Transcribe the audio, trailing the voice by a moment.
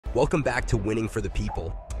Welcome back to Winning for the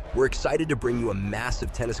People. We're excited to bring you a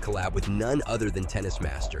massive tennis collab with none other than Tennis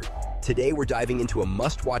Master. Today we're diving into a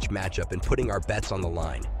must-watch matchup and putting our bets on the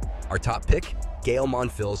line. Our top pick, Gael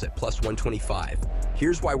Monfils at plus 125.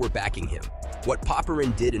 Here's why we're backing him. What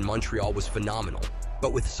Popperin did in Montreal was phenomenal,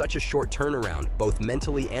 but with such a short turnaround, both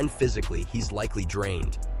mentally and physically, he's likely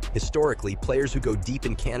drained. Historically, players who go deep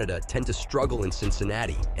in Canada tend to struggle in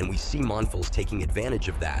Cincinnati, and we see Monfils taking advantage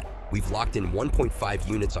of that. We've locked in 1.5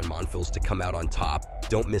 units on Monfils to come out on top.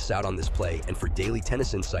 Don't miss out on this play, and for daily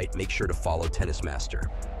tennis insight, make sure to follow Tennis Master.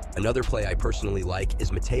 Another play I personally like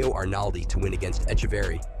is Matteo Arnaldi to win against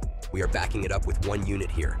Echeverry. We are backing it up with 1 unit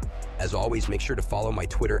here. As always, make sure to follow my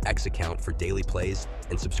Twitter X account for daily plays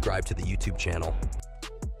and subscribe to the YouTube channel.